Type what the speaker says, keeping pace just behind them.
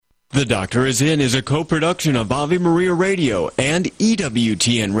The Doctor Is In is a co-production of Ave Maria Radio and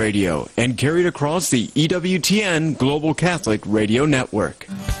EWTN Radio and carried across the EWTN Global Catholic Radio Network.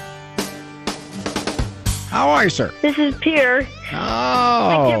 How are you, sir? This is Pierre. Oh.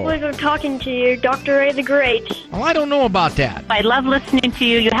 I can't believe I'm talking to you, Dr. Ray the Great. Well, I don't know about that. I love listening to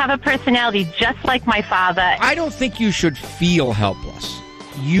you. You have a personality just like my father. I don't think you should feel helpless.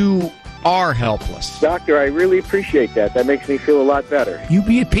 You are helpless. Doctor, I really appreciate that. That makes me feel a lot better. You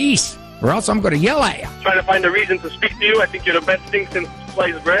be at peace, or else I'm going to yell at you. Trying to find a reason to speak to you. I think you're the best thing since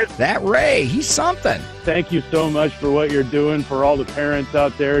sliced bread. That Ray, he's something. Thank you so much for what you're doing for all the parents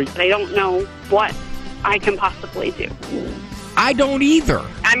out there. I don't know what I can possibly do. I don't either.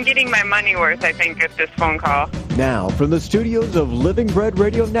 I'm getting my money worth, I think, with this phone call. Now, from the studios of Living Bread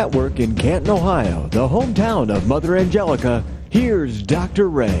Radio Network in Canton, Ohio, the hometown of Mother Angelica, here's Dr.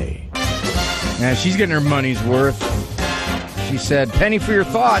 Ray. Yeah, she's getting her money's worth. She said, penny for your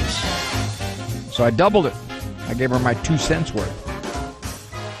thoughts. So I doubled it. I gave her my 2 cents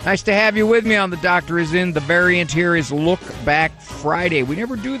worth. Nice to have you with me on The Doctor Is In. The variant here is Look Back Friday. We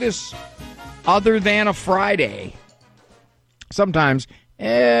never do this other than a Friday. Sometimes,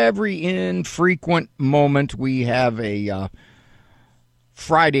 every infrequent moment, we have a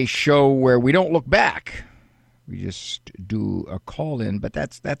Friday show where we don't look back. We just do a call-in, but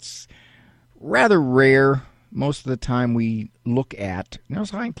that's rather rare. Most of the time we look at, notice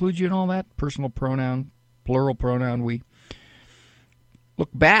how I include you in all that? Personal pronoun, plural pronoun. We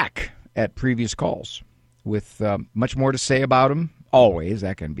look back at previous calls with much more to say about them. Always,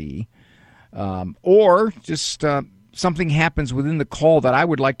 that can be. Or just something happens within the call that I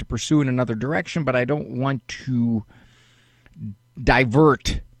would like to pursue in another direction, but I don't want to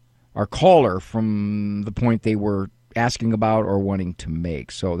divert our caller from the point they were asking about or wanting to make.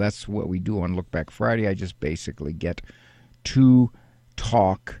 So that's what we do on Look Back Friday. I just basically get to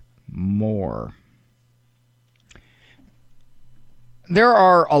talk more. There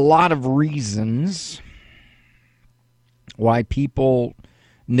are a lot of reasons why people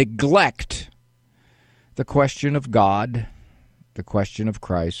neglect the question of God, the question of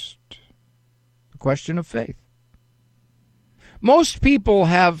Christ, the question of faith. Most people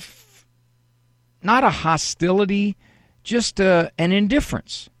have not a hostility, just an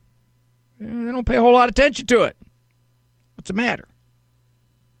indifference. They don't pay a whole lot of attention to it. What's the matter?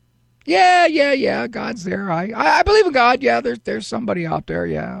 Yeah, God's there. I believe in God. Yeah, there's somebody out there,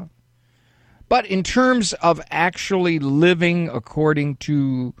 yeah. But in terms of actually living according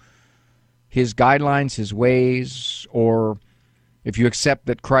to his guidelines, his ways, or if you accept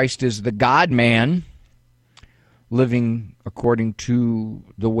that Christ is the God-man, living according to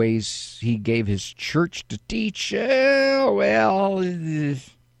the ways he gave his church to teach, and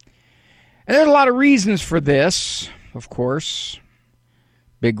there's a lot of reasons for this, of course.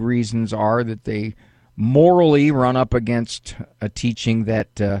 Big reasons are that they morally run up against a teaching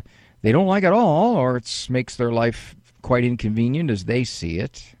that they don't like at all, or it makes their life quite inconvenient as they see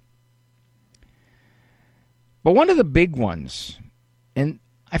it. But one of the big ones, and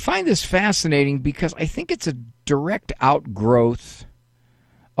I find this fascinating because I think it's a direct outgrowth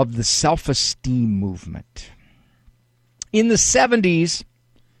of the self-esteem movement. In the 70s,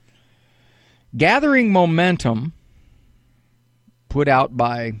 Gathering Momentum, put out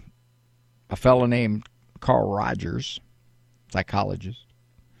by a fellow named Carl Rogers, psychologist,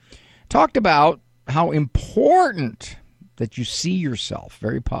 talked about how important that you see yourself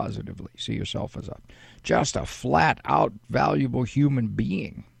very positively, see yourself as just a flat-out valuable human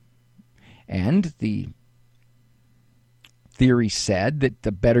being. And the theory said that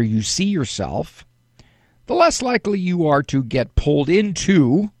the better you see yourself, the less likely you are to get pulled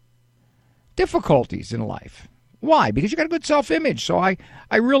into difficulties in life. Why? Because you got a good self-image. So I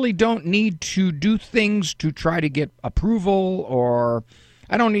really don't need to do things to try to get approval, or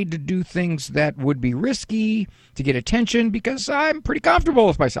I don't need to do things that would be risky to get attention because I'm pretty comfortable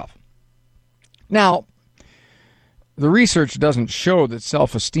with myself. Now, the research doesn't show that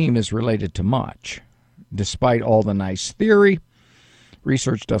self-esteem is related to much. Despite all the nice theory,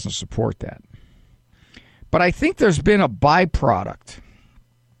 research doesn't support that. But I think there's been a byproduct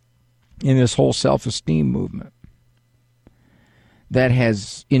in this whole self-esteem movement that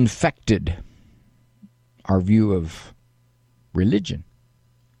has infected our view of religion.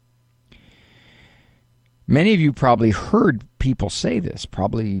 Many of you probably heard people say this,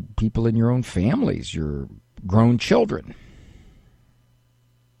 probably people in your own families, your grown children.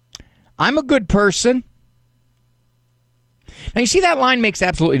 I'm a good person. Now, you see, that line makes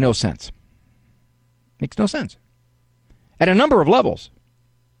absolutely no sense. Makes no sense. At a number of levels.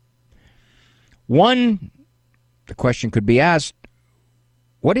 One, the question could be asked,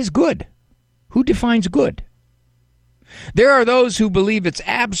 What is good? Who defines good? There are those who believe it's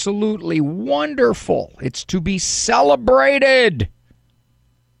absolutely wonderful. It's to be celebrated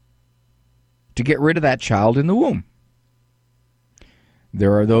to get rid of that child in the womb.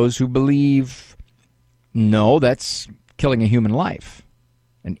 There are those who believe, no, that's killing a human life,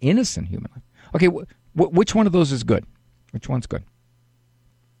 an innocent human life. Okay, which one of those is good? Which one's good?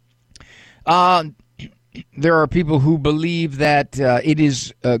 There are people who believe that it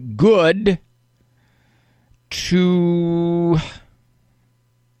is good to,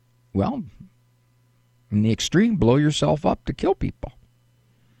 well, in the extreme, blow yourself up to kill people.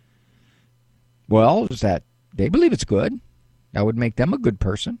 Well, is that, they believe it's good. That would make them a good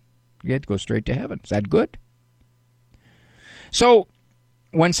person. You had to go straight to heaven. Is that good? So,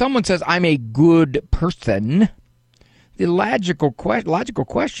 when someone says, I'm a good person, the logical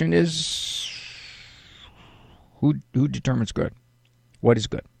question is, who determines good? What is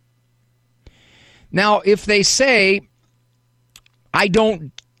good? Now, if they say, I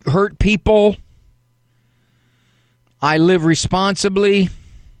don't hurt people, I live responsibly,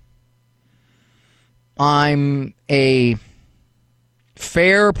 I'm a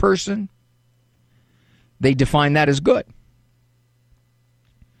fair person, they define that as good.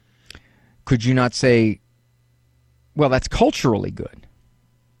 Could you not say, well, that's culturally good?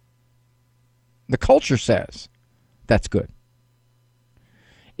 The culture says that's good.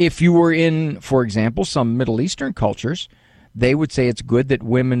 If you were in, for example, some Middle Eastern cultures, they would say it's good that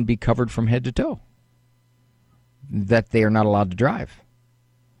women be covered from head to toe, that they are not allowed to drive,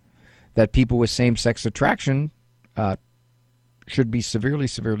 that people with same-sex attraction should be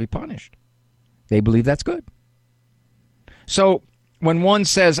severely punished. They believe that's good. So when one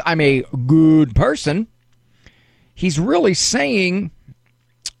says, I'm a good person, he's really saying,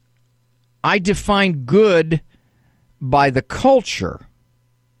 I define good by the culture.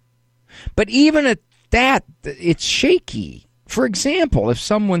 But even at that, it's shaky. For example, if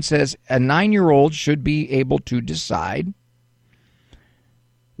someone says a 9-year-old should be able to decide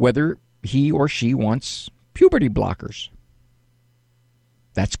whether he or she wants puberty blockers,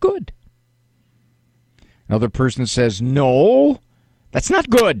 that's good. Another person says, no, that's not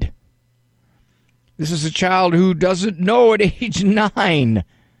good. This is a child who doesn't know at age 9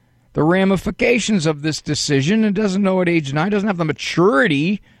 the ramifications of this decision and doesn't know at age 9, doesn't have the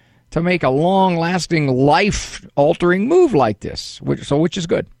maturity to make a long-lasting, life-altering move like this. Which is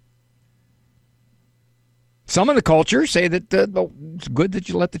good? Some in the culture say that it's good that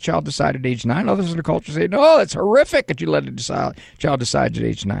you let the child decide at age 9. Others in the culture say, no, it's horrific that you let a child decide at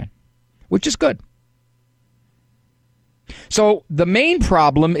age 9. Which is good? So the main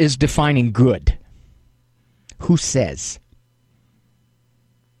problem is defining good. Who says?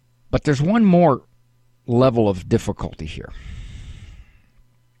 But there's one more level of difficulty here.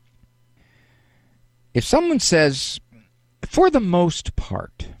 If someone says, for the most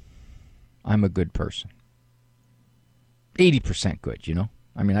part, I'm a good person, 80% good, you know?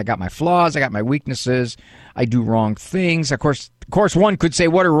 I mean, I got my flaws, I got my weaknesses, I do wrong things. Of course, one could say,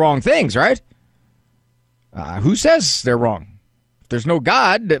 what are wrong things, right? Who says they're wrong? If there's no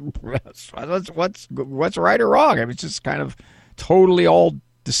God, what's right or wrong? I mean, it's just kind of totally all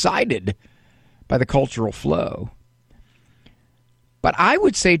decided by the cultural flow. But I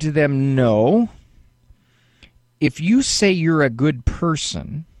would say to them, no. If you say you're a good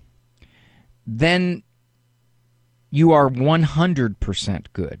person, then you are 100%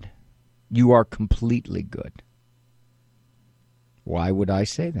 good. You are completely good. Why would I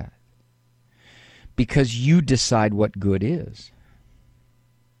say that? Because you decide what good is.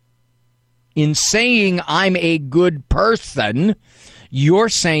 In saying I'm a good person, you're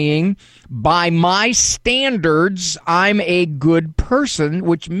saying, by my standards, I'm a good person,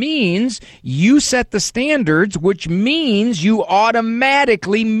 which means you set the standards, which means you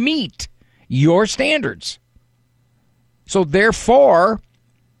automatically meet your standards. So therefore,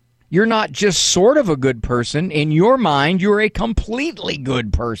 you're not just sort of a good person. In your mind, you're a completely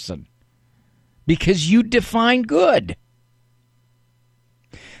good person because you define good.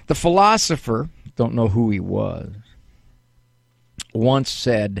 The philosopher, don't know who he was, once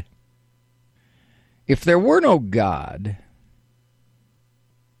said, if there were no God,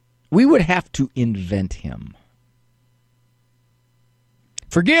 we would have to invent him.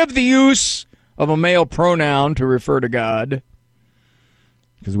 Forgive the use of a male pronoun to refer to God,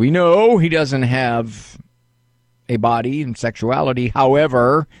 because we know he doesn't have a body and sexuality.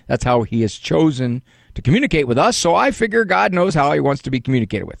 However, that's how he has chosen to communicate with us, so I figure God knows how he wants to be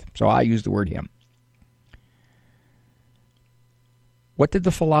communicated with. So I use the word him. What did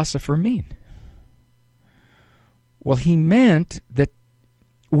the philosopher mean? Well, he meant that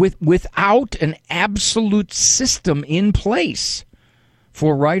without an absolute system in place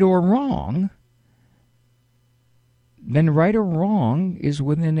for right or wrong, then right or wrong is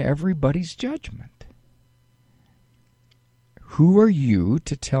within everybody's judgment. Who are you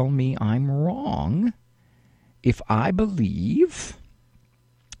to tell me I'm wrong if I believe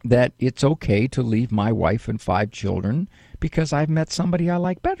that it's okay to leave my wife and 5 children because I've met somebody I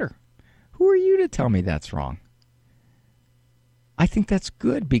like better? Who are you to tell me that's wrong? I think that's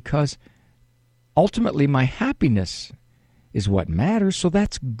good because ultimately my happiness is what matters, so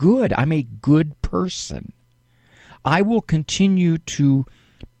that's good. I'm a good person. I will continue to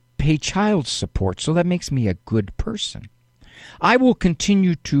pay child support, so that makes me a good person. I will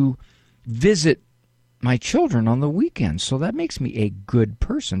continue to visit my children on the weekends, so that makes me a good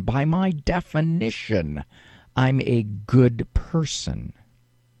person. By my definition, I'm a good person.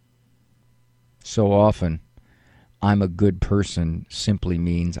 So often, I'm a good person simply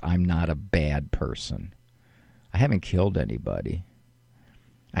means I'm not a bad person. I haven't killed anybody.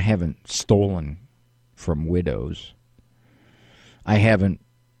 I haven't stolen from widows. I haven't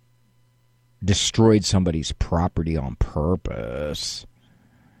destroyed somebody's property on purpose.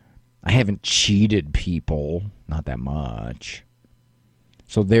 I haven't cheated people, not that much.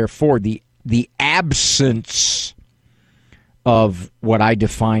 So therefore, the absence of what I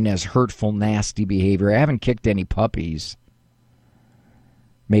define as hurtful, nasty behavior, I haven't kicked any puppies,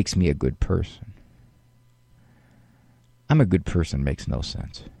 makes me a good person. I'm a good person makes no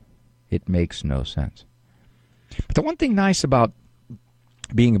sense. It makes no sense. But the one thing nice about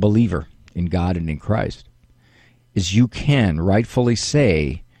being a believer in God and in Christ is you can rightfully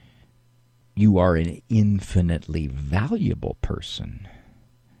say you are an infinitely valuable person,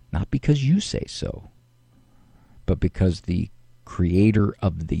 not because you say so, but because the creator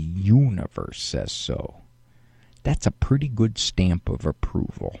of the universe says so. That's a pretty good stamp of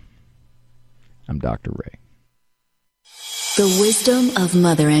approval. I'm Dr. Ray. The wisdom of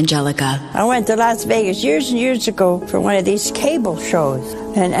Mother Angelica. I went to Las Vegas years and years ago for one of these cable shows.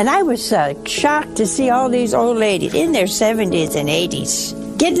 And I was shocked to see all these old ladies in their 70s and 80s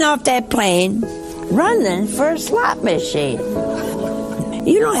getting off that plane, running for a slot machine.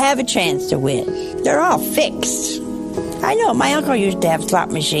 You don't have a chance to win. They're all fixed. I know, my uncle used to have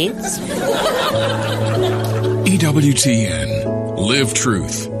slot machines. EWTN. Live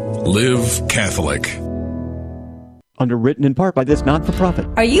truth. Live Catholic. Underwritten in part by this not-for-profit.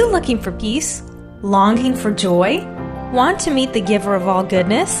 Are you looking for peace? Longing for joy? Want to meet the giver of all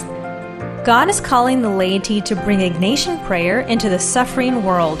goodness? God is calling the laity to bring Ignatian prayer into the suffering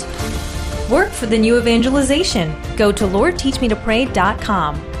world. Work for the new evangelization. Go to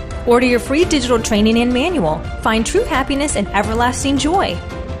LordTeachMeToPray.com. Order your free digital training and manual. Find true happiness and everlasting joy.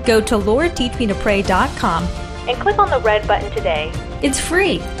 Go to LordTeachMeToPray.com and click on the red button today. It's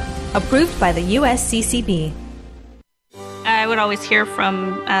free. Approved by the USCCB. I would always hear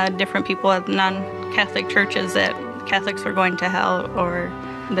from different people at non-Catholic churches that Catholics were going to hell or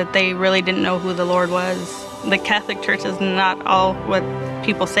that they really didn't know who the Lord was. The Catholic Church is not all what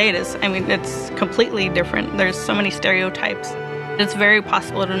people say it is. I mean, it's completely different. There's so many stereotypes. It's very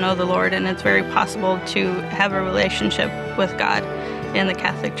possible to know the Lord, and it's very possible to have a relationship with God in the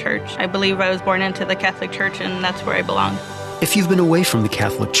Catholic Church. I believe I was born into the Catholic Church, and that's where I belong. If you've been away from the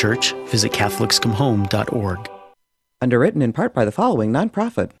Catholic Church, visit CatholicsComeHome.org. Underwritten in part by the following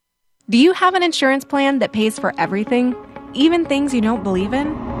nonprofit. Do you have an insurance plan that pays for everything, even things you don't believe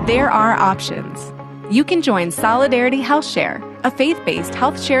in? There are options. You can join Solidarity Health Share, a faith-based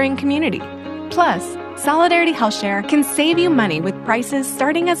health-sharing community. Plus, Solidarity Health Share can save you money with prices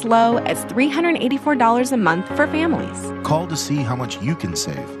starting as low as $384 a month for families. Call to see how much you can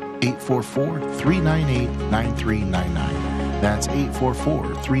save. 844-398-9399. That's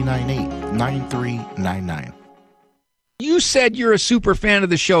 844-398-9399. You said you're a super fan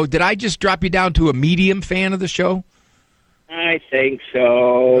of the show. Did I just drop you down to a medium fan of the show? I think so.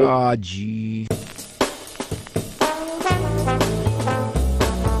 Oh, gee.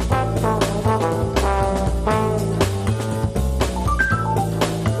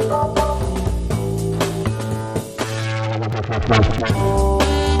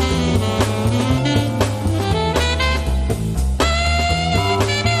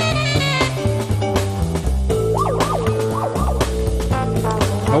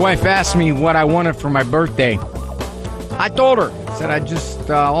 My wife asked me what I wanted for my birthday. I told her, I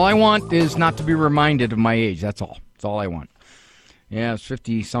said, all I want is not to be reminded of my age. That's all. That's all I want. Yeah, it's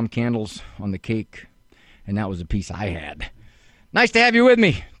 50-some candles on the cake, and that was a piece I had. Nice to have you with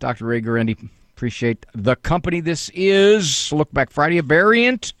me, Dr. Ray Guarendi. Appreciate the company. This is Look Back Friday, a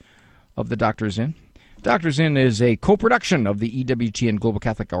variant of The Doctor Is In. Doctors In is a co-production of the EWTN Global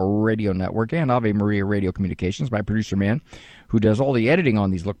Catholic Radio Network and Ave Maria Radio Communications. My producer man, who does all the editing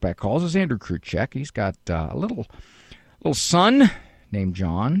on these look-back calls, is Andrew Kruchek. He's got a little son named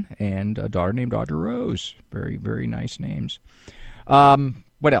John and a daughter named Audrey Rose. Very, very nice names.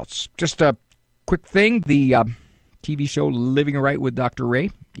 What else? Just a quick thing. The TV show Living Right with Dr. Ray,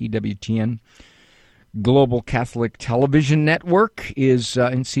 EWTN Global Catholic Television Network, is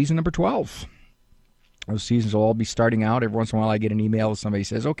in season number 12. Those seasons will all be starting out. Every once in a while I get an email and somebody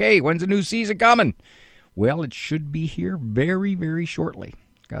says, okay, when's the new season coming? Well, it should be here very, very shortly.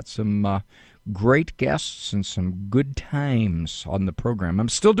 Got some great guests and some good times on the program. I'm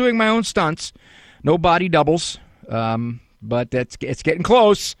still doing my own stunts. No body doubles, but it's getting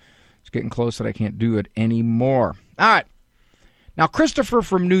close. It's getting close that I can't do it anymore. All right. Now, Christopher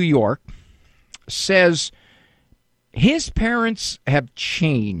from New York says his parents have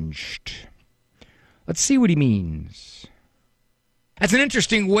changed. Let's see what he means. That's an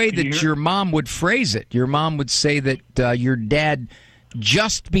interesting way that your mom would phrase it. Your mom would say that your dad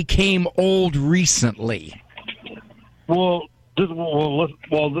just became old recently. Well, this is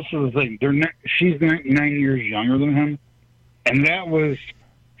the thing. She's 9 years younger than him, and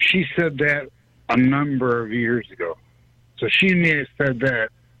she said that a number of years ago. So she may have said that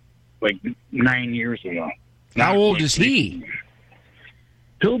like 9 years ago. How old is he?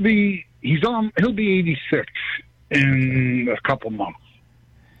 He'll be 86 in a couple months.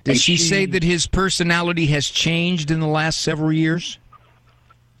 Does she say that his personality has changed in the last several years?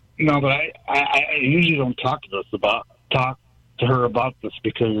 No, but I usually don't talk to her about this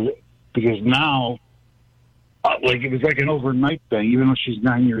because now, like it was like an overnight thing. Even though she's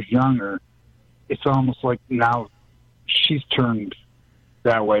 9 years younger, it's almost like now she's turned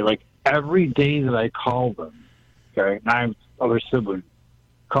that way. Like every day that I call them, okay, and I have other siblings.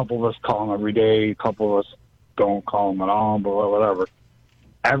 A couple of us call them every day. A couple of us don't call them at all, but whatever.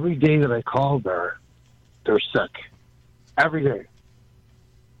 Every day that I call her, they're sick. Every day.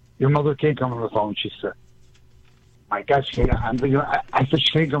 Your mother can't come on the phone. She's sick. My God, I'm thinking. I said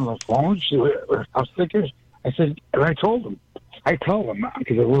she can't come on the phone. How sick is she? I said, and I told them. I tell them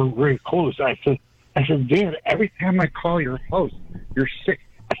because we're very close. I said, Dad, every time I call your house, you're sick.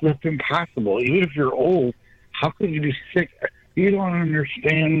 I said, that's impossible. Even if you're old, how could you be sick? You don't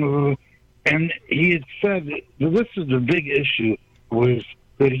understand. And he had said, this is the big issue, was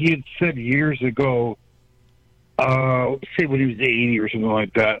that he had said years ago, say when he was 80 or something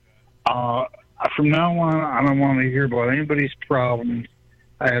like that, from now on, I don't want to hear about anybody's problems.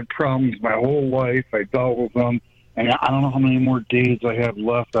 I had problems my whole life. I dealt with them. And I don't know how many more days I have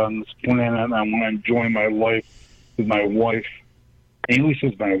left on this planet. I want to enjoy my life with my wife. And he always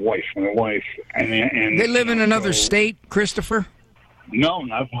says my wife. And they live in another state, Christopher? No,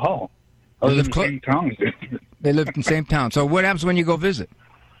 not at all. They live in the same town. They live in the same town. So what happens when you go visit?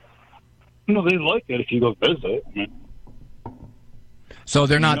 No, they like it if you go visit. So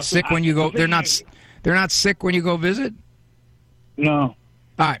they're not sick when you go. They're not sick when you go visit. No. All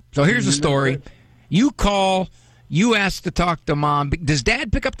right. So here's the story. You call. You ask to talk to Mom. Does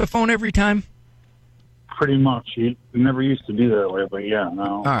Dad pick up the phone every time? Pretty much. He never used to be that way, but yeah,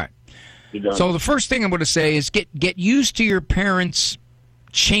 no. All right. So the first thing I'm going to say is get used to your parents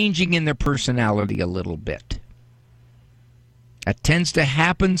changing in their personality a little bit. That tends to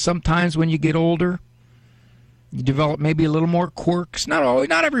happen sometimes when you get older. You develop maybe a little more quirks. Not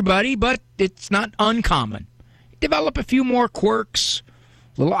everybody, but it's not uncommon. You develop a few more quirks,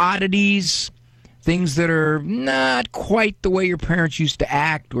 little oddities, things that are not quite the way your parents used to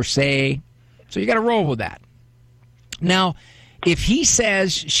act or say. So you got to roll with that. Now, if he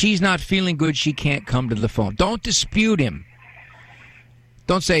says she's not feeling good, she can't come to the phone, don't dispute him.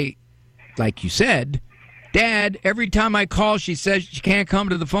 Don't say, like you said, Dad, every time I call, she says she can't come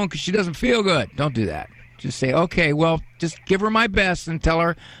to the phone because she doesn't feel good. Don't do that. Just say, okay, well, just give her my best and tell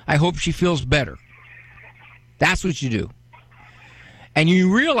her I hope she feels better. That's what you do. And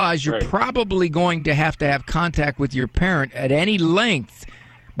you realize you're probably going to have contact with your parent at any length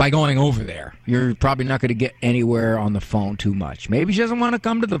by going over there. You're probably not going to get anywhere on the phone too much. Maybe she doesn't want to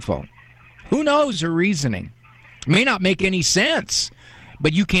come to the phone. Who knows her reasoning? It may not make any sense,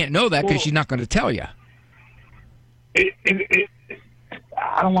 but you can't know that because she's not going to tell you.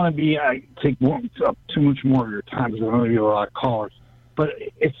 I don't want to take up too much more of your time because I know you have a lot of callers. But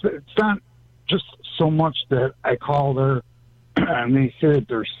it's not just so much that I call her and they say that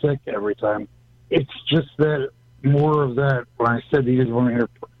they're sick every time. It's just that more of that when I said you guys want to hear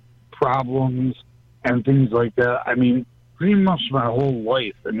problems and things like that. I mean, pretty much my whole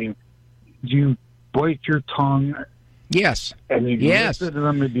life. I mean, do you bite your tongue? Yes. And you listen to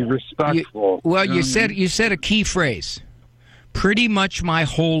them and be respectful. You said a key phrase. Pretty much my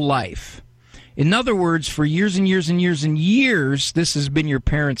whole life. In other words, for years and years and years and years, this has been your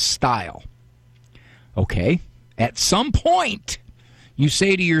parents' style. Okay. At some point, you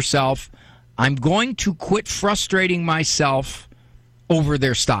say to yourself, I'm going to quit frustrating myself over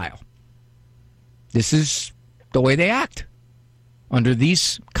their style. This is the way they act under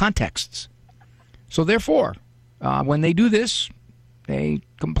these contexts. So therefore, when they do this, they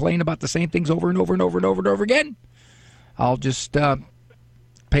complain about the same things over and over and over and over and over again. I'll just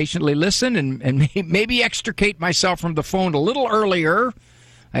patiently listen and maybe extricate myself from the phone a little earlier.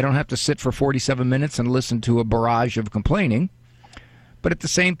 I don't have to sit for 47 minutes and listen to a barrage of complaining. But at the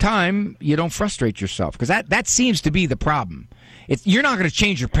same time, you don't frustrate yourself, because that seems to be the problem. You're not going to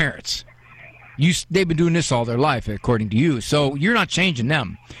change your parents. They've been doing this all their life, according to you. So you're not changing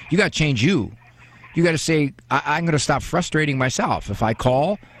them. You got to change you. You got to say, I'm going to stop frustrating myself. If I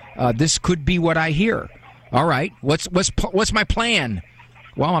call, this could be what I hear. All right, what's my plan?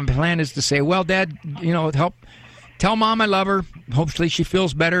 Well, my plan is to say, well, Dad, tell Mom I love her. Hopefully she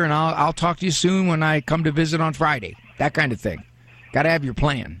feels better, and I'll talk to you soon when I come to visit on Friday. That kind of thing. Got to have your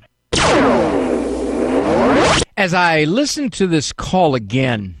plan. As I listen to this call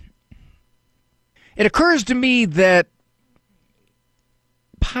again, it occurs to me that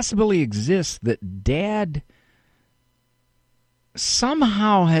possibility exists that Dad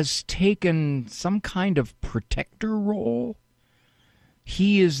somehow has taken some kind of protector role.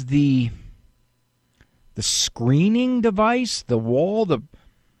 He is the screening device, the wall, the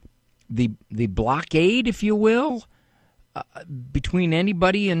blockade, if you will, between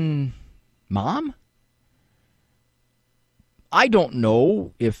anybody and Mom. I don't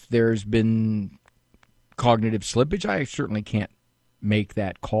know if there's been cognitive slippage. I certainly can't make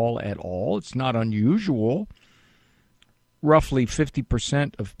that call at all. It's not unusual. Roughly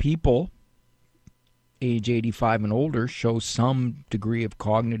 50% of people age 85 and older show some degree of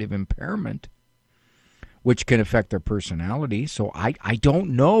cognitive impairment, which can affect their personality. So I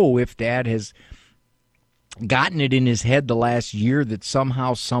don't know if Dad has gotten it in his head the last year that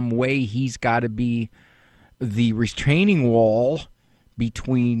somehow, some way, he's got to be the retaining wall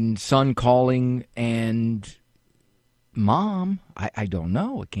between son calling and Mom. I don't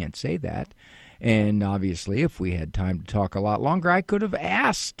know. I can't say that. And obviously, if we had time to talk a lot longer, I could have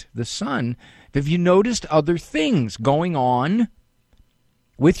asked the son, have you noticed other things going on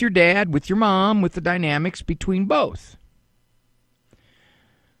with your dad, with your mom, with the dynamics between both?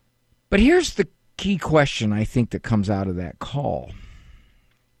 But here's the key question I think that comes out of that call.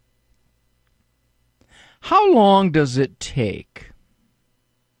 How long does it take?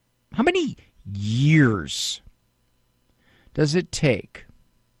 How many years does it take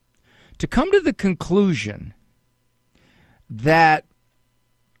to come to the conclusion that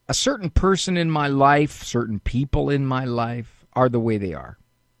a certain person in my life, certain people in my life are the way they are?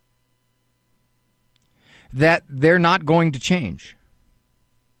 That they're not going to change.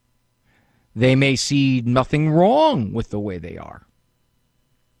 They may see nothing wrong with the way they are.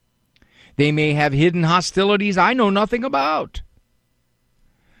 They may have hidden hostilities I know nothing about.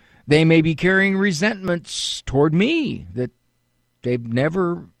 They may be carrying resentments toward me that they've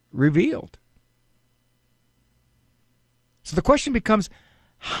never revealed. So the question becomes,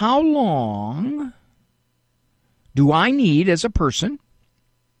 how long do I need as a person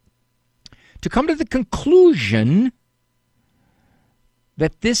to come to the conclusion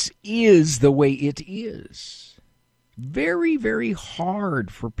that this is the way it is? Very, very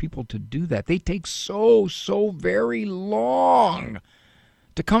hard for people to do that. They take so very long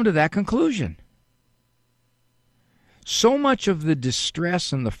to come to that conclusion. So much of the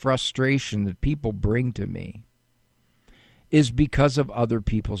distress and the frustration that people bring to me is because of other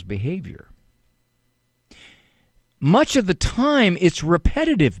people's behavior. Much of the time, it's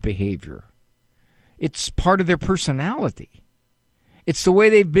repetitive behavior. It's part of their personality. It's the way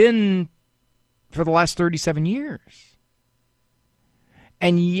they've been for the last 37 years.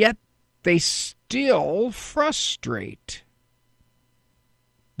 And yet, they still frustrate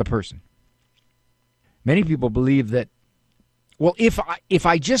the person. Many people believe that, well, if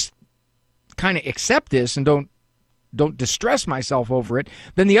I just kind of accept this and don't distress myself over it,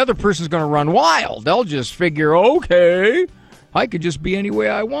 then the other person's going to run wild. They'll just figure, okay, I could just be any way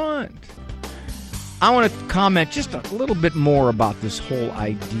I want. I want to comment just a little bit more about this whole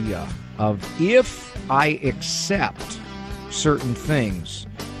idea of if I accept certain things,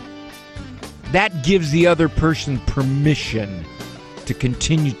 that gives the other person permission to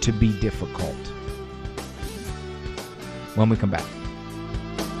continue to be difficult. When we come back.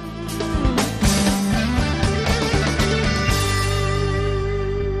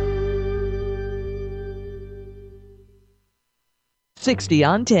 60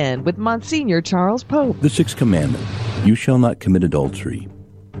 on 10 with Monsignor Charles Pope. The sixth commandment, you shall not commit adultery.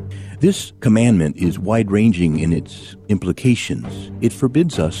 This commandment is wide-ranging in its implications. It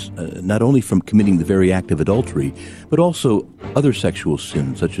forbids us not only from committing the very act of adultery, but also other sexual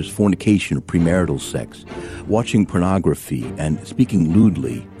sins such as fornication or premarital sex, watching pornography, and speaking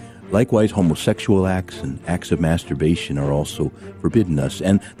lewdly. Likewise, homosexual acts and acts of masturbation are also forbidden us.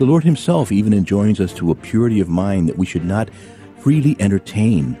 And the Lord himself even enjoins us to a purity of mind that we should not freely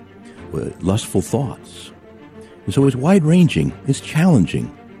entertain lustful thoughts. And so it's wide-ranging, it's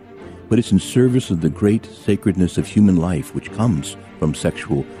challenging, but it's in service of the great sacredness of human life which comes from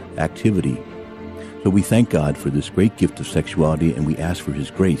sexual activity. So we thank God for this great gift of sexuality, and we ask for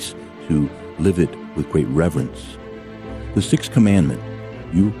his grace to live it with great reverence. The sixth commandment,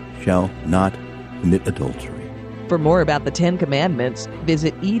 you shall not commit adultery. For more about the 10 Commandments,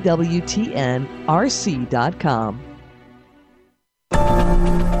 visit EWTNRC.com.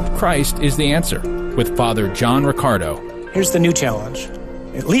 Christ is the answer with Father John Riccardo. Here's the new challenge.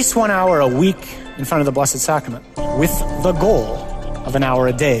 At least 1 hour a week in front of the Blessed Sacrament, with the goal of an hour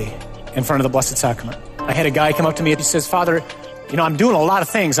a day in front of the Blessed Sacrament. I had a guy come up to me and he says, Father, I'm doing a lot of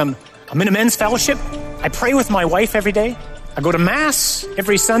things. I'm in a men's fellowship. I pray with my wife every day. I go to Mass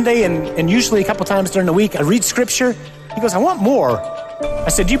every Sunday and usually a couple times during the week. I read Scripture. He goes, I want more. I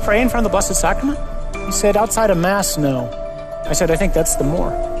said, do you pray in front of the Blessed Sacrament? He said, outside of Mass, no. I said, I think that's the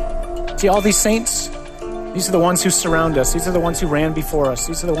more. See, all these saints, these are the ones who surround us. These are the ones who ran before us.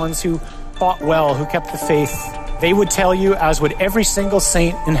 These are the ones who fought well, who kept the faith. They would tell you, as would every single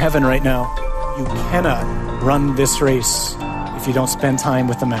saint in heaven right now, you cannot run this race if you don't spend time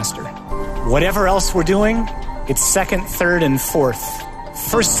with the Master. Whatever else we're doing, it's second, third, and fourth.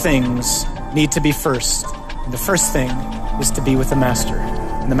 First things need to be first. And the first thing is to be with the Master.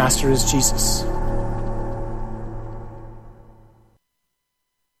 And the Master is Jesus.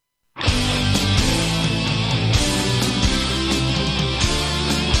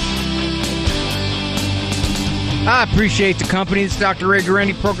 I appreciate the company. It's Dr. Ray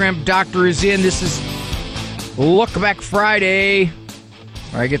Guarendi, program Doctor is in. This is Look Back Friday,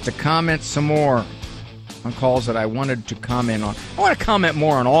 where I get to comment some more on calls that I wanted to comment on. I want to comment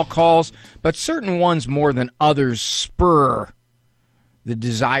more on all calls, but certain ones more than others spur the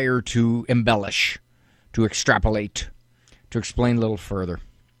desire to embellish, to extrapolate, to explain a little further.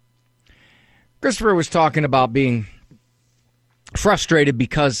 Christopher was talking about being frustrated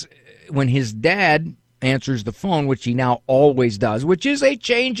because when his dad answers the phone, which he now always does, which is a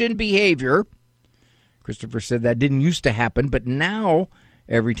change in behavior. Christopher said that didn't used to happen, but now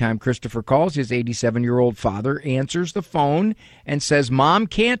every time Christopher calls, his 87-year-old father answers the phone and says, Mom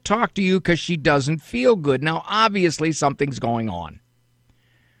can't talk to you because she doesn't feel good. Now, obviously, something's going on.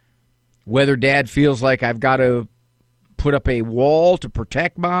 Whether Dad feels like I've got to put up a wall to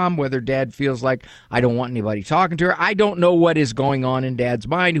protect Mom, whether Dad feels like I don't want anybody talking to her, I don't know what is going on in Dad's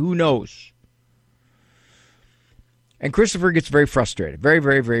mind. Who knows? And Christopher gets very frustrated, very,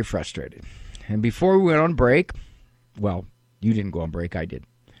 very, very frustrated. And before we went on break, well, you didn't go on break, I did.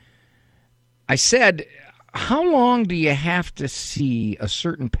 I said, how long do you have to see a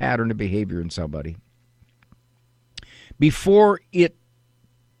certain pattern of behavior in somebody before it,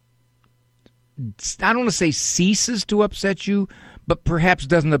 I don't want to say ceases to upset you, but perhaps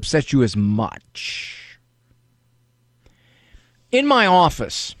doesn't upset you as much? In my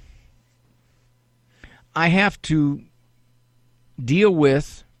office, I have to deal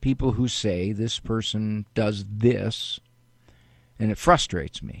with people who say this person does this, and it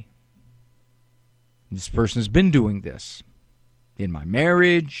frustrates me. This person has been doing this in my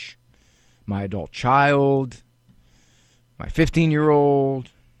marriage, my adult child, my 15-year-old.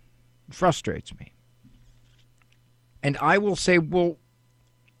 It frustrates me. And I will say, well,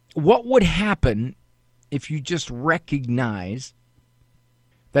 what would happen if you just recognize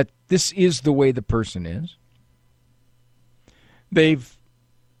that this is the way the person is? They've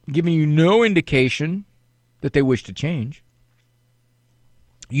given you no indication that they wish to change.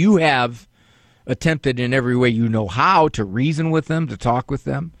 You have attempted in every way you know how to reason with them, to talk with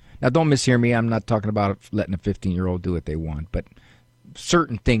them. Now, don't mishear me. I'm not talking about letting a 15-year-old do what they want, but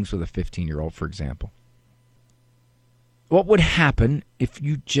certain things with a 15-year-old, for example. What would happen if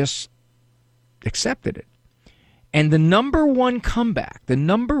you just accepted it? And the number one comeback, the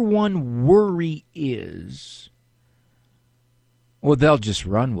number one worry is, well, they'll just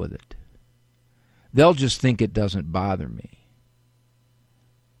run with it. They'll just think it doesn't bother me.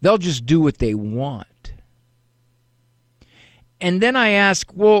 They'll just do what they want. And then I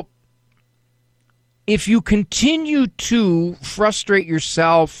ask, well, if you continue to frustrate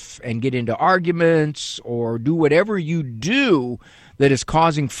yourself and get into arguments or do whatever you do that is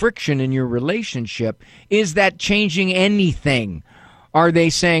causing friction in your relationship, is that changing anything? Are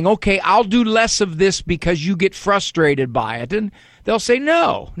they saying, okay, I'll do less of this because you get frustrated by it? And they'll say,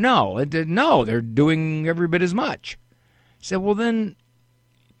 no, they're doing every bit as much. I said, well, then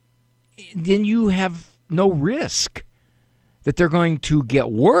you have no risk that they're going to get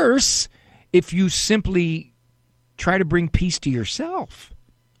worse if you simply try to bring peace to yourself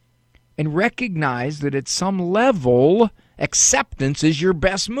and recognize that at some level, acceptance is your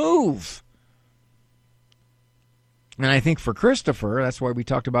best move. And I think for Christopher, that's why we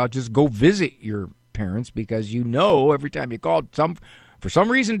talked about just go visit your parents, because you know every time you call, for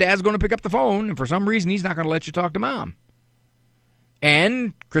some reason Dad's going to pick up the phone, and for some reason he's not going to let you talk to Mom.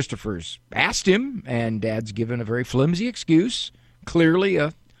 And Christopher's asked him, and Dad's given a very flimsy excuse, clearly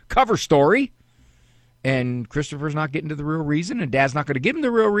a cover story, and Christopher's not getting to the real reason, and Dad's not going to give him the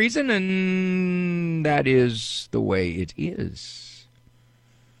real reason, and that is the way it is.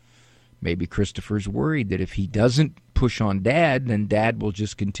 Maybe Christopher's worried that if he doesn't push on Dad, then Dad will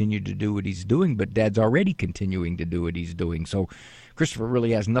just continue to do what he's doing, but Dad's already continuing to do what he's doing. So Christopher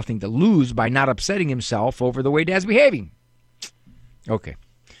really has nothing to lose by not upsetting himself over the way Dad's behaving. Okay.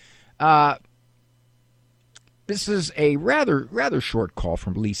 This is a rather short call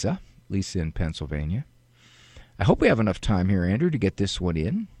from Lisa in Pennsylvania. I hope we have enough time here, Andrew, to get this one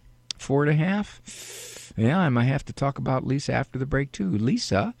in. 4.5. Yeah, I might have to talk about Lisa after the break, too.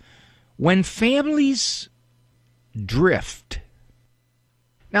 Lisa, when families drift.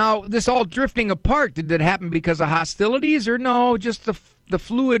 Now, this all drifting apart, did it happen because of hostilities, or no, just the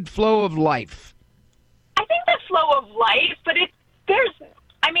fluid flow of life? I think the flow of life, but it's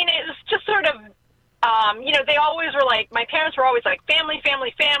just sort of, they always were like, my parents were always like, family.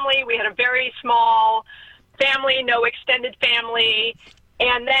 We had a very small family, no extended family.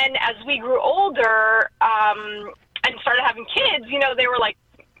 And then as we grew older and started having kids, they were like,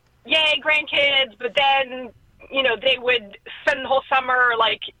 yay, grandkids. But then, they would spend the whole summer,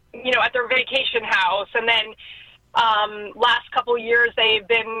 at their vacation house. And then last couple of years, they've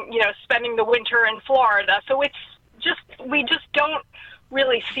been, spending the winter in Florida. So we just don't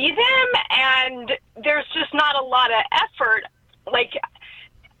really see them, and there's just not a lot of effort.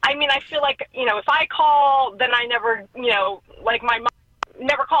 I feel like, if I call, then I never, my mom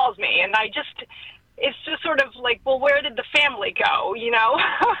never calls me, and it's just sort of like, well, where did the family go,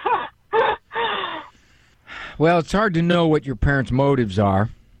 Well, it's hard to know what your parents' motives are.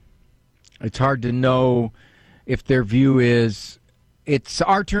 It's hard to know if their view is, it's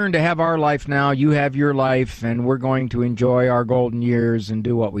our turn to have our life now, you have your life, and we're going to enjoy our golden years and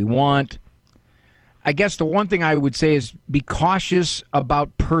do what we want. I guess the one thing I would say is be cautious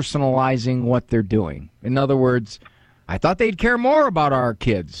about personalizing what they're doing. In other words, I thought they'd care more about our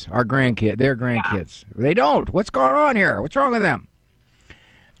kids, their grandkids. Yeah. They don't. What's going on here? What's wrong with them?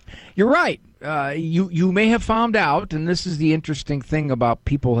 You're right. You may have found out, and this is the interesting thing about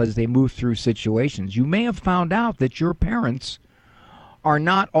people as they move through situations, you may have found out that your parents are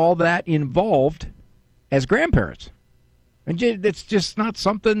not all that involved as grandparents. And it's just not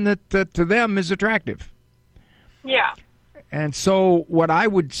something that to them is attractive. Yeah. And so what I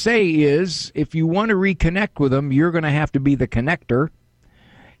would say is, if you want to reconnect with them, you're going to have to be the connector.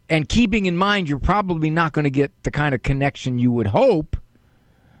 And keeping in mind, you're probably not going to get the kind of connection you would hope.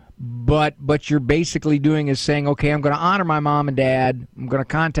 But you're basically doing is saying, okay, I'm going to honor my mom and dad. I'm going to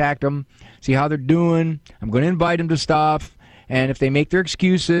contact them, see how they're doing. I'm going to invite them to stuff. And if they make their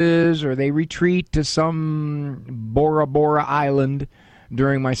excuses or they retreat to some Bora Bora island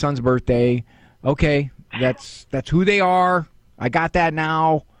during my son's birthday, okay, that's who they are. I got that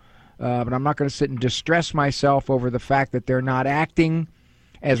now. But I'm not going to sit and distress myself over the fact that they're not acting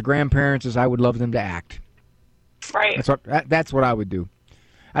as grandparents as I would love them to act. Right. That's what I would do.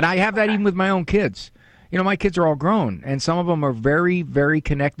 And I have that even with my own kids. My kids are all grown, and some of them are very, very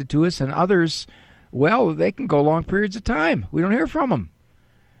connected to us, and others, well, they can go long periods of time. We don't hear from them.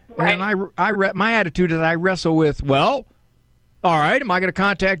 Right. And my attitude is I wrestle with, well, all right, am I going to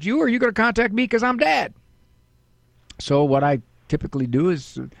contact you, or are you going to contact me because I'm Dad? So what I typically do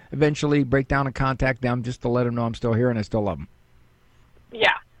is eventually break down and contact them just to let them know I'm still here and I still love them.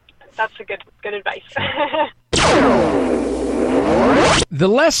 Yeah, that's a good advice. The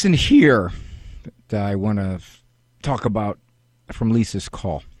lesson here that I want to talk about from Lisa's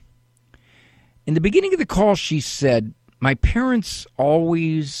call. In the beginning of the call, she said, my parents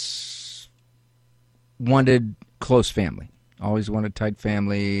always wanted close family, always wanted tight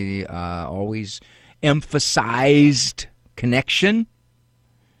family, always emphasized connection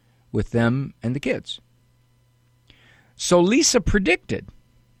with them and the kids. So Lisa predicted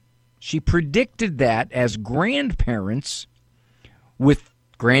that as grandparents, with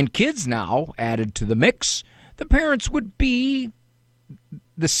grandkids now added to the mix, the parents would be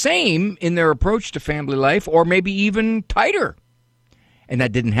the same in their approach to family life, or maybe even tighter. And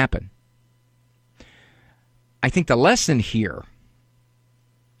that didn't happen. I think the lesson here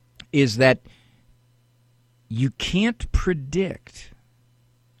is that you can't predict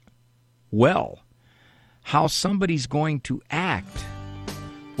well how somebody's going to act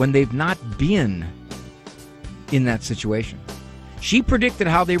when they've not been in that situation. She predicted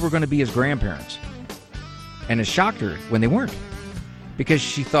how they were going to be as grandparents, and it shocked her when they weren't, because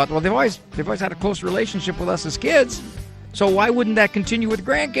she thought, well, they've always had a close relationship with us as kids, so why wouldn't that continue with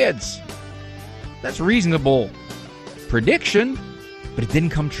grandkids? That's a reasonable prediction, but it didn't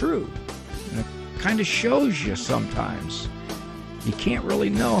come true. And it kind of shows you sometimes you can't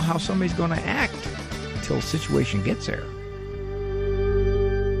really know how somebody's going to act until the situation gets there.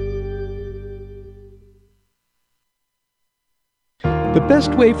 The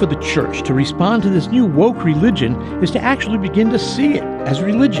best way for the church to respond to this new woke religion is to actually begin to see it as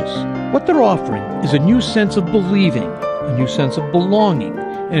religious. What they're offering is a new sense of believing, a new sense of belonging,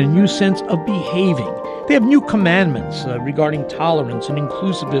 and a new sense of behaving. They have new commandments regarding tolerance and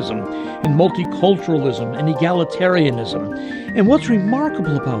inclusivism and multiculturalism and egalitarianism. And what's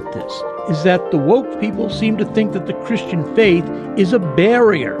remarkable about this is that the woke people seem to think that the Christian faith is a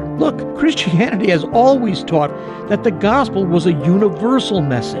barrier. Look, Christianity has always taught that the gospel was a universal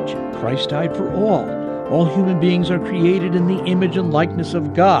message. Christ died for all. All human beings are created in the image and likeness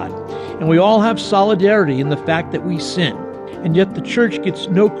of God. And we all have solidarity in the fact that we sin. And yet the church gets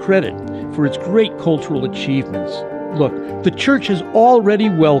no credit for its great cultural achievements. Look, the church has already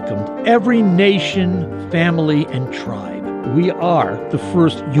welcomed every nation, family, and tribe. We are the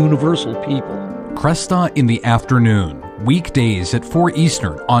first universal people. Cresta in the afternoon, weekdays at 4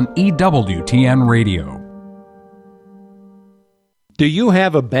 Eastern on EWTN Radio. Do you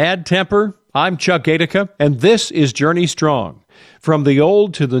have a bad temper? I'm Chuck Gatica, and this is Journey Strong. From the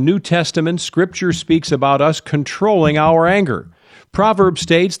Old to the New Testament, Scripture speaks about us controlling our anger. Proverbs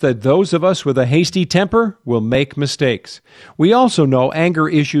states that those of us with a hasty temper will make mistakes. We also know anger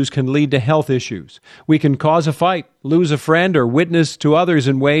issues can lead to health issues. We can cause a fight, lose a friend, or witness to others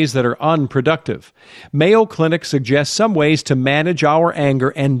in ways that are unproductive. Mayo Clinic suggests some ways to manage our anger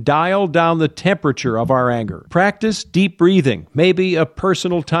and dial down the temperature of our anger. Practice deep breathing, maybe a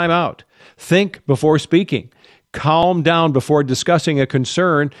personal timeout. Think before speaking. Calm down before discussing a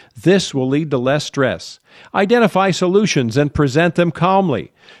concern. This will lead to less stress. Identify solutions and present them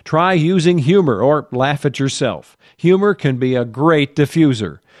calmly. Try using humor or laugh at yourself. Humor can be a great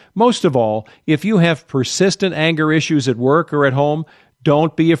diffuser. Most of all, if you have persistent anger issues at work or at home,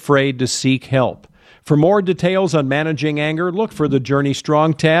 don't be afraid to seek help. For more details on managing anger, look for the Journey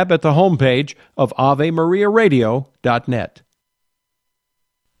Strong tab at the homepage of AveMariaRadio.net.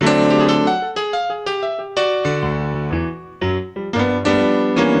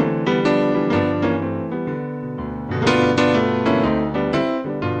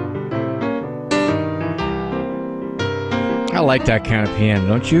 I like that kind of piano,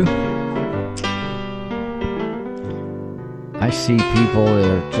 don't you? I see people that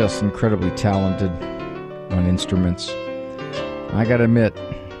are just incredibly talented on instruments. I gotta admit,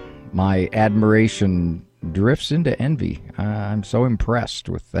 my admiration drifts into envy. I'm so impressed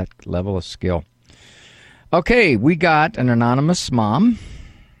with that level of skill. Okay, we got an anonymous mom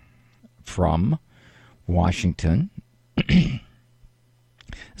from Washington. There's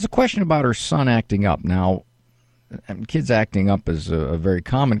a question about her son acting up. Now, kids acting up is a very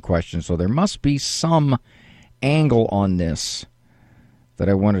common question, so there must be some angle on this that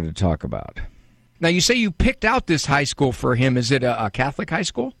I wanted to talk about. Now, you say you picked out this high school for him. Is it a Catholic high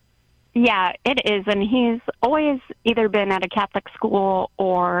school? Yeah, it is, and he's always either been at a Catholic school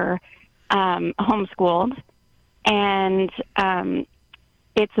or homeschooled, and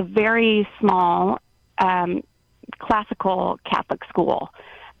it's a very small classical Catholic school.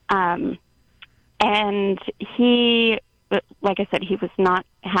 And he, like I said, he was not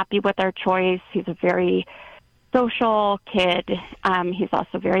happy with our choice. He's a very social kid. He's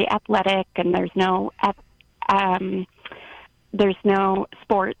also very athletic, and there's no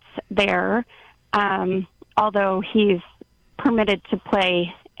sports there. Although he's permitted to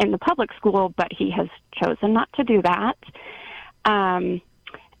play in the public school, but he has chosen not to do that.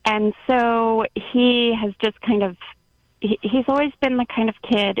 And so he has just he's always been the kind of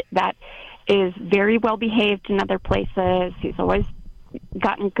kid that is very well behaved in other places. He's always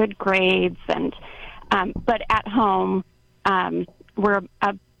gotten good grades, and but at home, my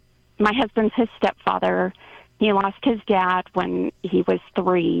husband's his stepfather. He lost his dad when he was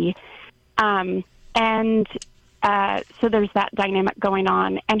 3, and so there's that dynamic going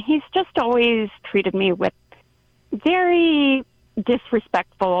on. And he's just always treated me with very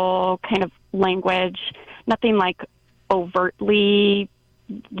disrespectful kind of language, nothing like overtly,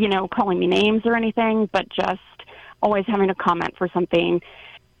 calling me names or anything, but just always having a comment for something.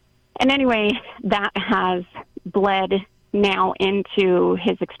 And anyway, that has bled now into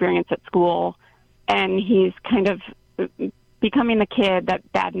his experience at school, and he's kind of becoming the kid that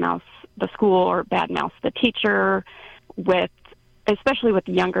badmouths the school or badmouths the teacher, especially with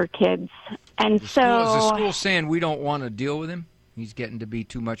younger kids. And is the school saying we don't want to deal with him? He's getting to be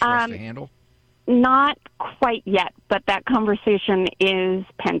too much for us to handle? Not quite yet, but that conversation is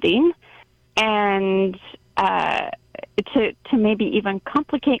pending. And to maybe even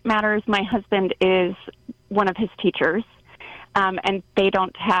complicate matters, my husband is one of his teachers, and they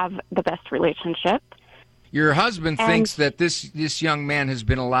don't have the best relationship. Your husband thinks that this young man has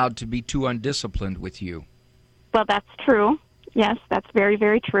been allowed to be too undisciplined with you. Well, that's true. Yes, that's very,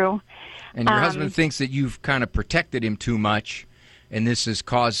 very true. And your husband thinks that you've kind of protected him too much, and this has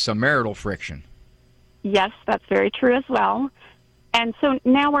caused some marital friction. Yes, that's very true as well. And so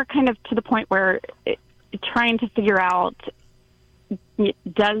now we're kind of to the point where trying to figure out,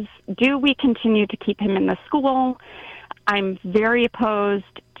 do we continue to keep him in the school? I'm very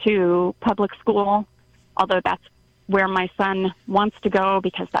opposed to public school, although that's where my son wants to go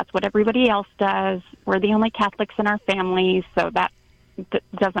because that's what everybody else does. We're the only Catholics in our family, so that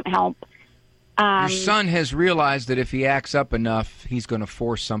doesn't help. Your son has realized that if he acts up enough, he's going to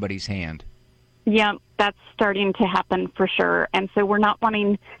force somebody's hand. Yeah, that's starting to happen for sure. And so we're not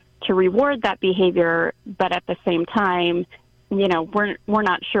wanting to reward that behavior, but at the same time, we're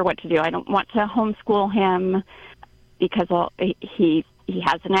not sure what to do. I don't want to homeschool him because he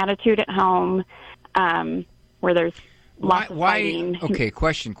has an attitude at home where there's lots of fighting. Okay,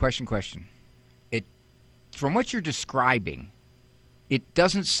 question. From what you're describing, it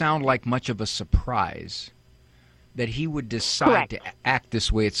doesn't sound like much of a surprise that he would decide to act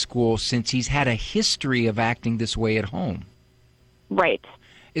this way at school since he's had a history of acting this way at home. Right.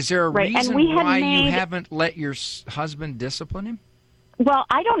 Is there a reason why you haven't let your husband discipline him? Well,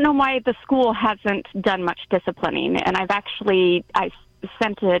 I don't know why the school hasn't done much disciplining, and I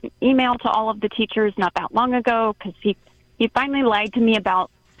sent an email to all of the teachers not that long ago because he finally lied to me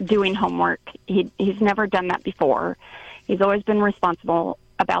about doing homework. He's never done that before. He's always been responsible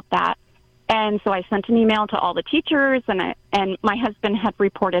about that. And so I sent an email to all the teachers, and my husband had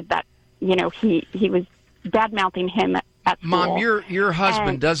reported that, he was bad-mouthing him at school. Mom, your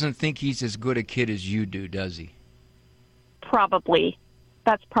husband doesn't think he's as good a kid as you do, does he? Probably.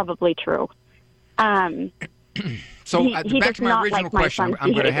 That's probably true. So back to my original question.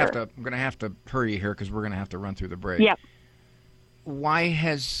 I'm going to have to hurry here because we're going to have to run through the break. Yep. Why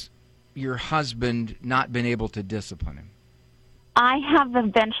has your husband not been able to discipline him? I have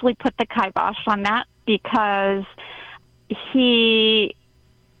eventually put the kibosh on that because he,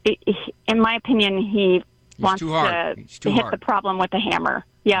 in my opinion, he wants to hit the problem with a hammer.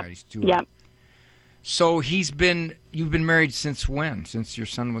 Yep. Yep. So you've been married since when? Since your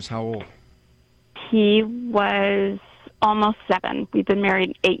son was how old? He was almost 7. We've been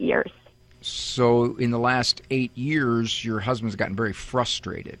married 8 years. So in the last 8 years, your husband's gotten very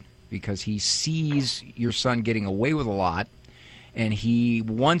frustrated because he sees your son getting away with a lot, and he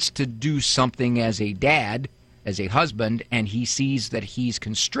wants to do something as a dad, as a husband, and he sees that he's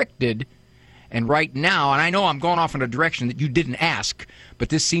constricted. And right now, and I know I'm going off in a direction that you didn't ask, but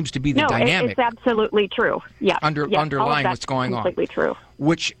this seems to be the dynamic. It's absolutely true. Yeah, underlying what's going on. Completely true.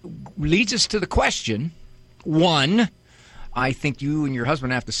 Which leads us to the question, one, I think you and your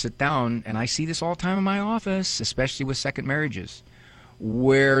husband have to sit down, and I see this all the time in my office, especially with second marriages,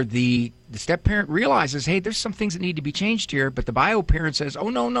 where the step-parent realizes, hey, there's some things that need to be changed here, but the bio-parent says, oh,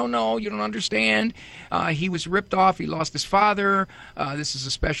 no, you don't understand. He was ripped off. He lost his father. This is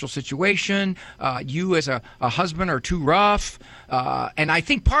a special situation. You as a husband are too rough. And I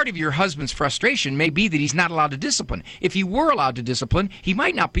think part of your husband's frustration may be that he's not allowed to discipline. If he were allowed to discipline, he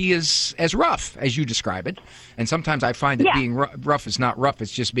might not be as rough as you describe it. And sometimes I find that being rough is not rough.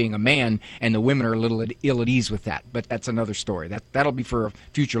 It's just being a man, and the women are a little ill at ease with that. But that's another story. That'll be for a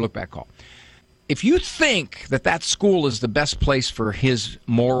future look-back call. If you think that school is the best place for his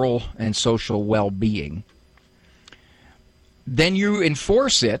moral and social well-being, then you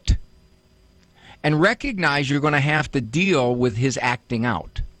enforce it and recognize you're going to have to deal with his acting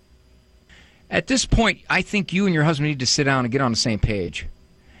out. At this point, I think you and your husband need to sit down and get on the same page.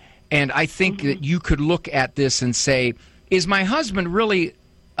 And I think that you could look at this and say, is my husband really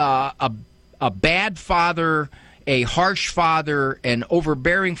a bad father, a harsh father, an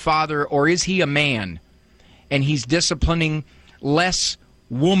overbearing father, or is he a man? and he's disciplining less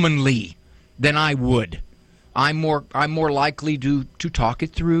womanly than I would. I'm more likely to talk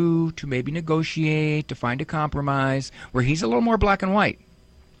it through, to maybe negotiate, to find a compromise, where he's a little more black and white.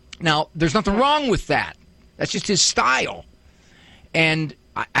 Now, there's nothing wrong with that. That's just his style. And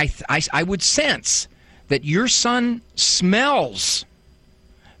I would sense that your son smells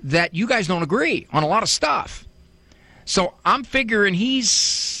that you guys don't agree on a lot of stuff. So I'm figuring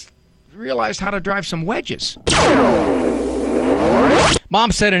he's realized how to drive some wedges.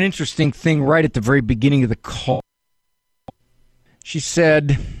 Mom said an interesting thing right at the very beginning of the call. She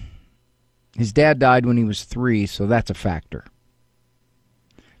said his dad died when he was 3, so that's a factor.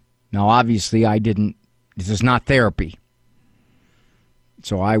 Now, obviously, this is not therapy.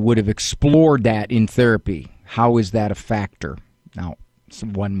 So I would have explored that in therapy. How is that a factor? Now,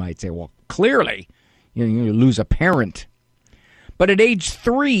 someone might say, well, clearly, you lose a parent. But at age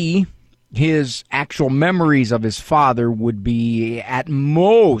 3, his actual memories of his father would be at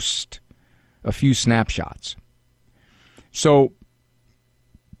most a few snapshots. So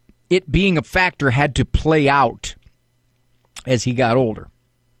it being a factor had to play out as he got older.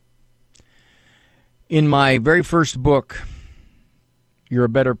 In my very first book, You're a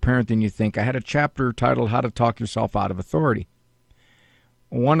Better Parent Than You Think, I had a chapter titled How to Talk Yourself Out of Authority.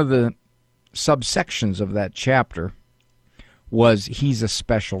 One of the subsections of that chapter was he's a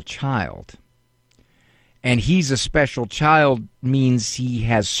special child. And he's a special child means he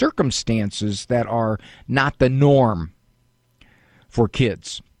has circumstances that are not the norm for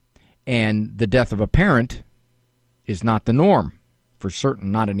kids. And the death of a parent is not the norm, for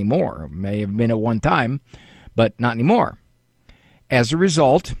certain, not anymore. It may have been at one time, but not anymore. As a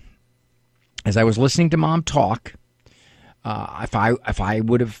result, as I was listening to Mom talk, if I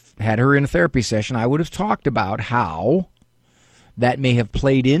would have had her in a therapy session, I would have talked about how that may have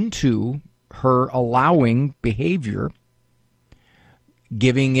played into her allowing behavior,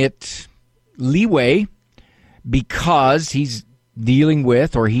 giving it leeway because he's dealing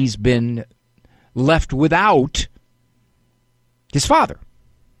with or he's been left without his father.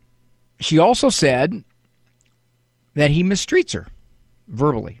 She also said that he mistreats her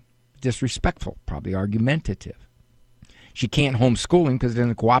verbally, disrespectful, probably argumentative. She can't homeschool him because he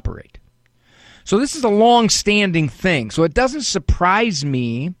doesn't cooperate. So this is a long-standing thing. So it doesn't surprise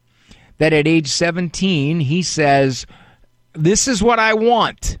me that at age 17 he says, this is what I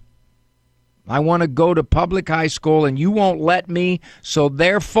want. I want to go to public high school and you won't let me, so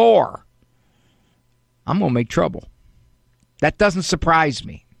therefore I'm going to make trouble. That doesn't surprise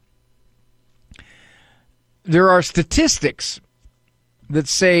me. There are statistics that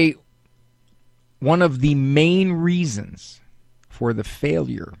say one of the main reasons for the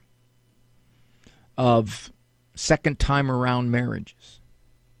failure of second-time around marriages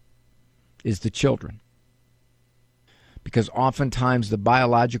is the children. Because oftentimes the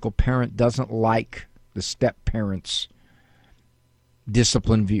biological parent doesn't like the step-parent's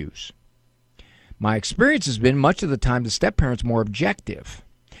discipline views. My experience has been much of the time the step-parent's more objective.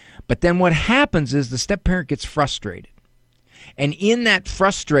 But then what happens is the step-parent gets frustrated. And in that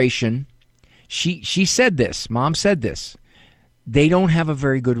frustration, she said this, Mom said this, they don't have a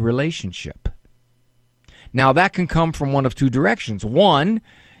very good relationship. Now that can come from one of two directions. One,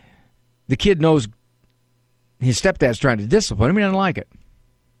 the kid knows his stepdad's trying to discipline him, he doesn't like it.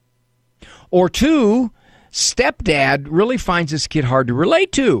 Or two, stepdad really finds this kid hard to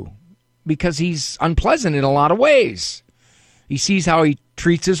relate to because he's unpleasant in a lot of ways. He sees how he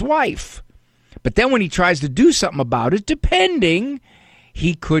treats his wife. But then when he tries to do something about it, depending,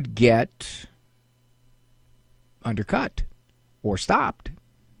 he could get undercut or stopped.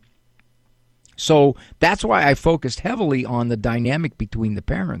 So that's why I focused heavily on the dynamic between the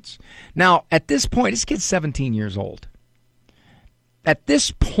parents. Now, at this point, this kid's 17 years old. At this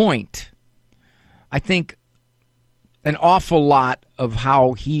point, I think an awful lot of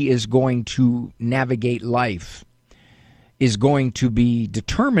how he is going to navigate life is going to be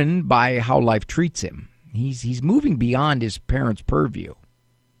determined by how life treats him. He's moving beyond his parents' purview.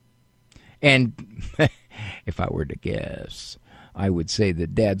 And if I were to guess, I would say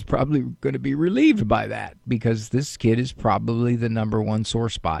that Dad's probably going to be relieved by that because this kid is probably the number one sore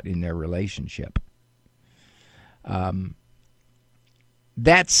spot in their relationship. That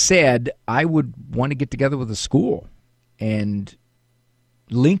said, I would want to get together with the school and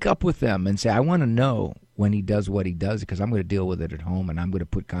link up with them and say, I want to know when he does what he does because I'm going to deal with it at home and I'm going to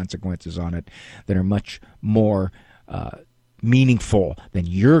put consequences on it that are much more meaningful than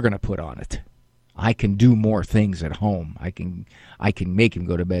you're going to put on it. I can do more things at home. I can make him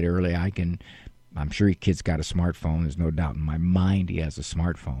go to bed early. I'm sure your kid's got a smartphone. There's no doubt in my mind he has a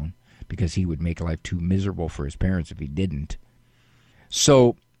smartphone because he would make life too miserable for his parents if he didn't.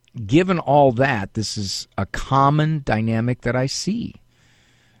 So, given all that, this is a common dynamic that I see.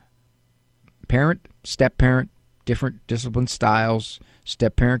 Parent, step-parent, different discipline styles.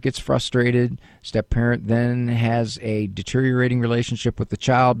 Step-parent gets frustrated. Step-parent then has a deteriorating relationship with the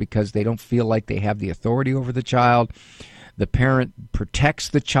child because they don't feel like they have the authority over the child. The parent protects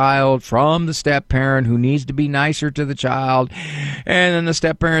the child from the step-parent who needs to be nicer to the child. And then the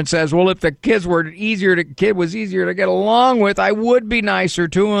step-parent says, well, if the kid was easier to get along with, I would be nicer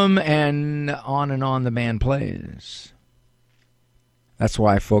to him. And on the man plays. That's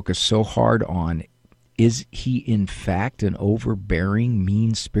why I focus so hard on, is he in fact an overbearing,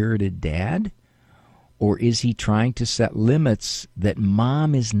 mean-spirited dad? Or is he trying to set limits that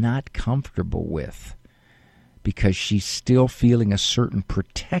mom is not comfortable with because she's still feeling a certain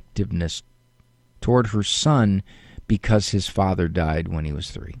protectiveness toward her son because his father died when he was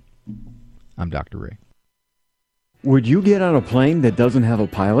 3? I'm Dr. Ray. Would you get on a plane that doesn't have a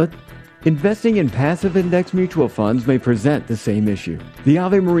pilot? Investing in passive index mutual funds may present the same issue. The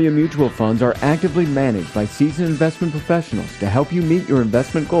Ave Maria mutual funds are actively managed by seasoned investment professionals to help you meet your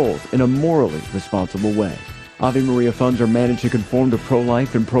investment goals in a morally responsible way. Ave Maria funds are managed to conform to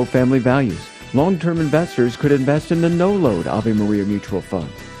pro-life and pro-family values. Long-term investors could invest in the no-load Ave Maria mutual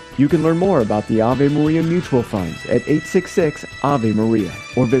funds. You can learn more about the Ave Maria mutual funds at 866-AVE-MARIA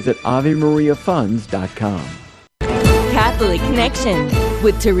or visit AveMariaFunds.com. Catholic Connection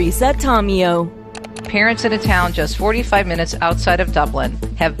with Teresa Tomeo. Parents in a town just 45 minutes outside of Dublin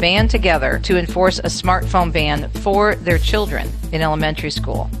have band together to enforce a smartphone ban for their children in elementary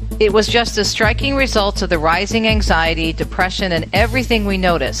school. It was just the striking results of the rising anxiety, depression, and everything we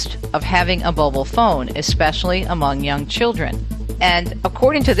noticed of having a mobile phone, especially among young children. And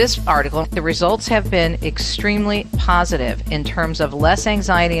according to this article, the results have been extremely positive in terms of less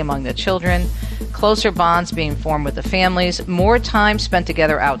anxiety among the children, closer bonds being formed with the families, more time spent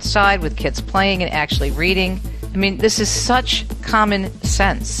together outside with kids playing and actually reading. I mean, this is such common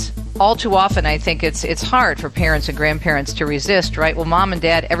sense. All too often, I think it's hard for parents and grandparents to resist, right? Well, mom and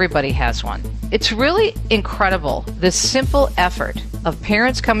dad, everybody has one. It's really incredible, this simple effort of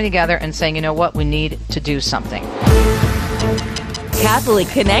parents coming together and saying, you know what, we need to do something. Catholic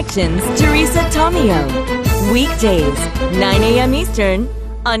Connections, Teresa Tomeo. Weekdays, 9 a.m. Eastern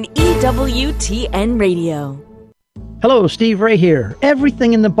on EWTN Radio. Hello, Steve Ray here.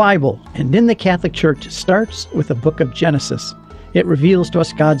 Everything in the Bible and in the Catholic Church starts with the book of Genesis. It reveals to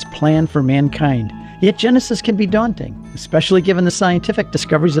us God's plan for mankind. Yet Genesis can be daunting, especially given the scientific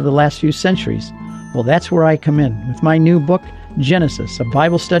discoveries of the last few centuries. Well, that's where I come in with my new book, Genesis, a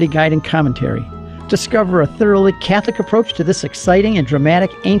Bible study guide and commentary. Discover a thoroughly Catholic approach to this exciting and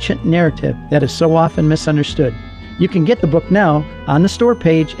dramatic ancient narrative that is so often misunderstood. You can get the book now on the store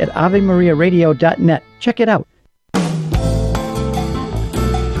page at AveMariaRadio.net. Check it out.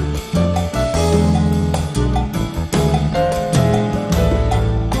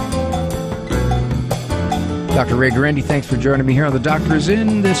 Dr. Ray Guarendi, thanks for joining me here on The Doctor Is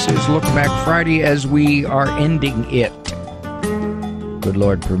In. This is Look Back Friday as we are ending it. Good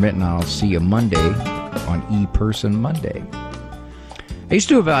Lord permitting, I'll see you Monday on ePerson Monday. I used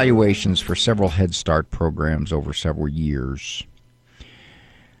to do evaluations for several Head Start programs over several years.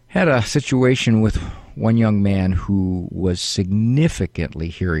 Had a situation with one young man who was significantly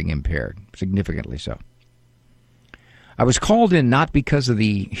hearing impaired, significantly so. I was called in not because of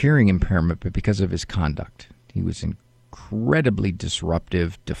the hearing impairment, but because of his conduct. He was incredibly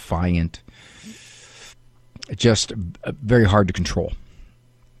disruptive, defiant, just very hard to control.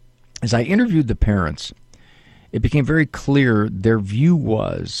 As I interviewed the parents, it became very clear their view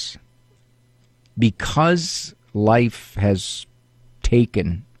was, because life has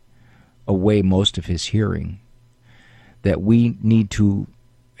taken away most of his hearing, that we need to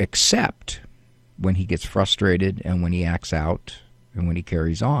accept when he gets frustrated and when he acts out and when he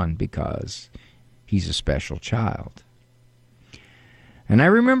carries on, because he's a special child. And I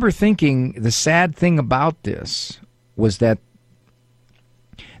remember thinking the sad thing about this was that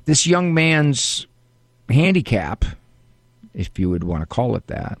this young man's handicap, if you would want to call it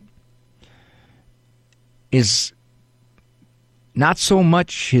that, is not so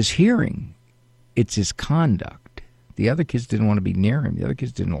much his hearing, it's his conduct. The other kids didn't want to be near him. The other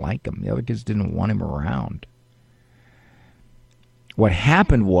kids didn't like him. The other kids didn't want him around. What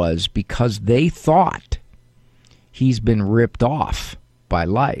happened was, because they thought he's been ripped off by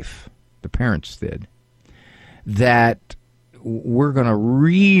life, the parents did, that we're going to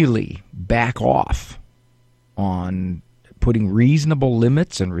really back off on putting reasonable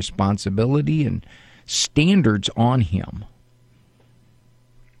limits and responsibility and standards on him.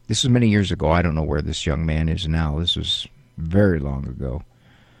 This was many years ago. I don't know where this young man is now. This was very long ago.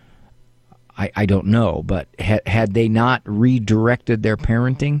 I don't know, but had they not redirected their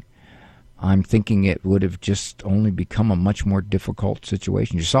parenting, I'm thinking it would have just only become a much more difficult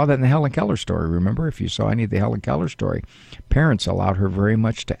situation. You saw that in the Helen Keller story, remember? If you saw any of the Helen Keller story, parents allowed her very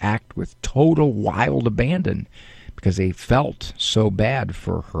much to act with total wild abandon because they felt so bad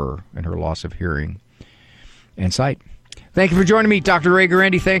for her and her loss of hearing and sight. Thank you for joining me, Dr. Ray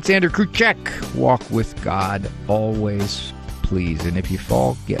Guarendi. Thanks, Andrew Kruchek. Walk with God always, please. And if you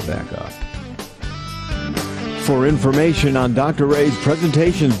fall, get back up. For information on Dr. Ray's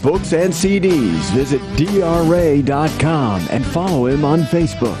presentations, books, and CDs, visit drray.com and follow him on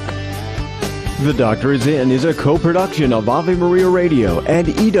Facebook. The Doctor is In is a co-production of Ave Maria Radio and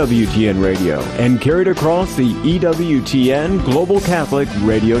EWTN Radio and carried across the EWTN Global Catholic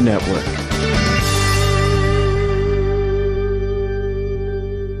Radio Network.